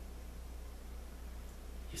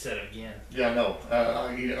 He said it again. Yeah, I know. I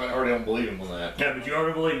already don't believe him on that. Yeah, but you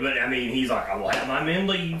already believe, but I mean, he's like, I will have my men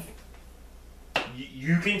leave.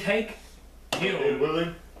 You can take him Will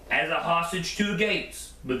he? as a hostage to the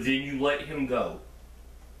gates, but then you let him go.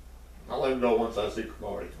 I'll let him go once I see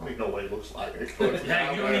Cromartie. I don't even know what he looks like.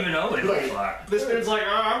 Yeah, you don't even know what it looks like. This dude's like,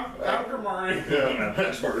 I'm Cromartie. Yeah,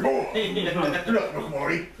 that's Cromartie. Oh, you're not no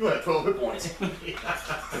Cromartie. You have 12 hit points.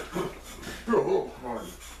 You're a whole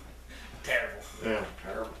Cromartie. Terrible. Yeah,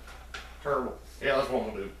 terrible. Terrible. Yeah, that's what I'm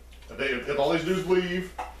gonna do. If all these dudes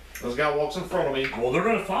leave, this guy walks in front of me. Well, they're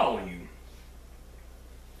gonna follow you.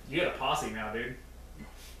 You got a posse now, dude.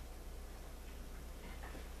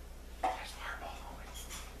 There's fireball on me.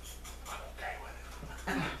 I'm okay with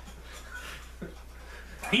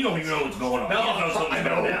it. He don't even know what's going on. No, He just knows something's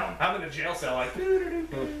going down. I'm in a jail cell, like.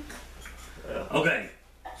 Okay,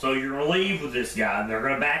 so you're gonna leave with this guy, and they're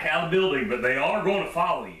gonna back out of the building, but they are going to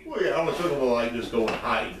follow you. Well, yeah, I'm not gonna like just go and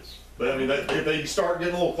hide this. But I mean, if they start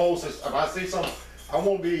getting a little close, if I see something, I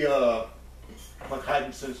won't be like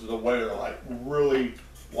heightened senses aware, like really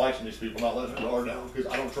watching these people, not letting their guard down,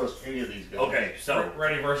 because I don't trust any of these guys. Okay, so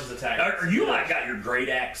Ready versus attack. are you like got your great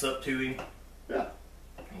axe up to him? Yeah.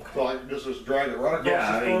 So I can just drag it right across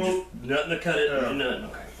Yeah, his I mean, throat, just nothing to cut it, Yeah. nothing.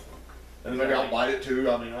 Okay. and maybe I'll bite it too.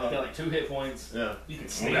 I mean, Got like 2 hit points. yeah. You can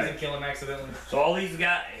sneeze Okay. and kill him accidentally. So all these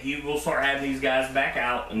guys, he will start having these guys back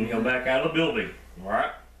out, and he'll back out of the building. All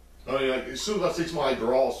right. I mean, like, as soon as I see somebody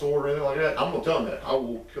draw a sword or anything like that, I'm gonna tell them that I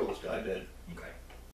will kill this guy dead. Okay.